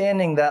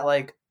misunderstanding that,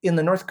 like, in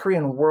the North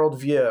Korean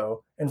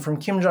worldview and from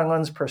Kim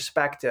Jong-un's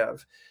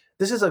perspective,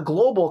 this is a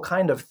global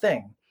kind of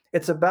thing.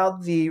 It's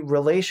about the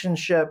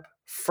relationship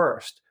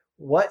first.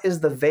 What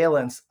is the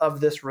valence of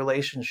this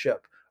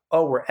relationship?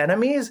 Oh, we're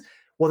enemies?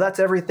 Well, that's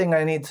everything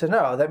I need to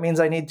know. That means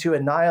I need to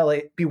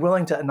be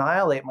willing to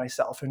annihilate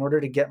myself in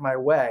order to get my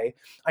way.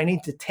 I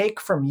need to take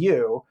from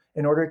you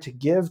in order to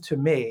give to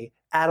me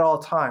at all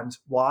times.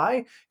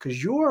 Why?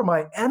 Because you are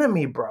my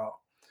enemy, bro.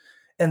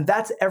 And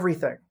that's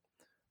everything.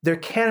 There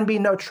can be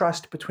no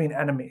trust between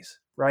enemies,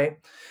 right?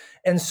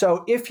 And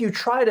so if you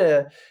try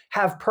to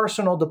have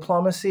personal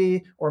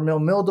diplomacy or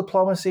mil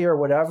diplomacy or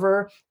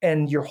whatever,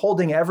 and you're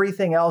holding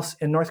everything else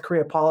in North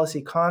Korea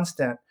policy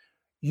constant,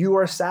 you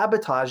are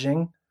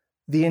sabotaging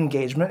the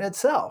engagement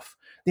itself.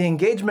 The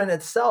engagement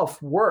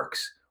itself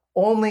works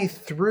only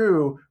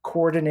through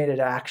coordinated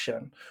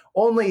action,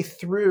 only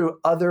through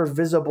other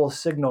visible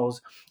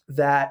signals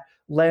that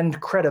lend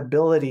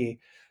credibility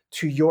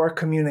to your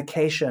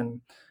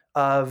communication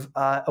of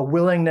a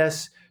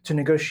willingness to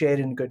negotiate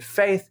in good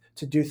faith,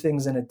 to do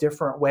things in a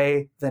different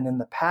way than in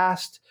the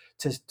past,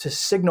 to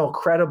signal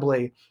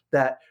credibly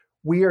that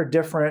we are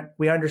different,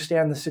 we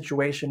understand the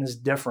situation is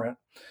different.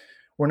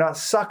 We're not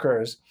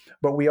suckers,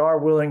 but we are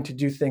willing to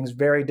do things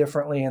very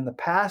differently in the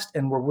past,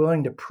 and we're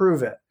willing to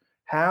prove it.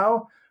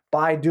 How?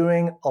 By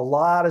doing a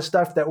lot of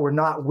stuff that we're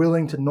not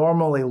willing to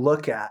normally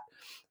look at,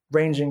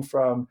 ranging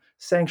from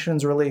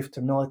sanctions relief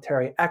to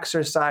military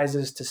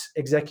exercises to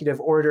executive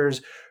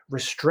orders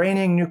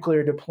restraining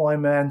nuclear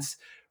deployments,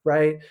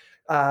 right?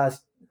 I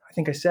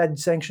think I said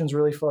sanctions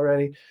relief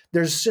already.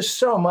 There's just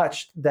so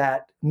much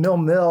that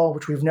mil,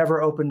 which we've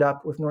never opened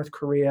up with North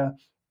Korea.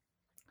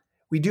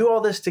 We do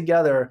all this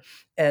together,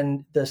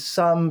 and the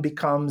sum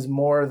becomes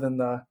more than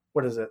the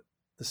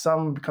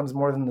sum becomes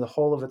more than the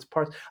whole of its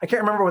parts. I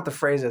can't remember what the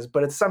phrase is,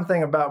 but it's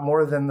something about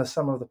more than the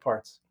sum of the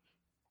parts.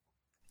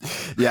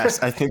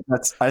 Yes, I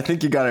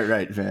think you got it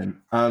right,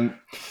 Van.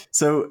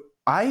 So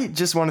I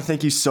just want to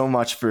thank you so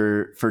much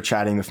for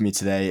chatting with me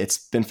today.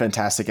 It's been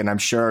fantastic, and I'm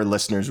sure our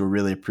listeners will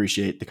really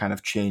appreciate the kind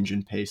of change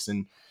in pace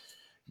and,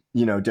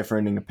 you know,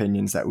 differing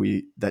opinions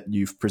that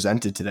you've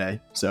presented today.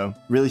 So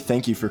really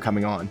thank you for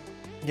coming on.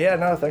 Yeah,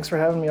 no, thanks for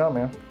having me on,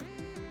 man.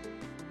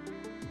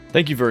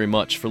 Thank you very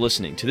much for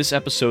listening to this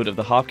episode of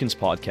the Hopkins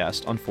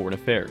Podcast on Foreign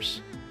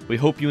Affairs. We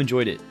hope you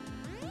enjoyed it.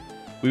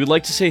 We would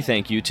like to say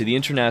thank you to the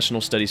International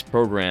Studies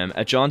Program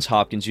at Johns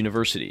Hopkins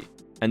University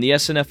and the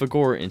SNF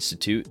Agora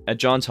Institute at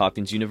Johns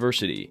Hopkins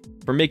University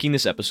for making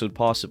this episode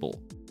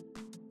possible.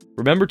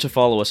 Remember to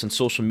follow us on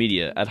social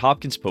media at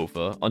Hopkins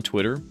POFA on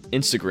Twitter,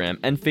 Instagram,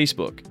 and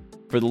Facebook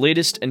for the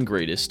latest and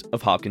greatest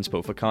of Hopkins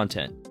POFA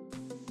content.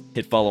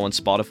 Hit follow on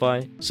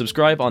Spotify,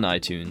 subscribe on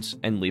iTunes,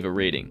 and leave a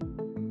rating.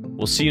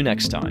 We'll see you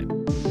next time.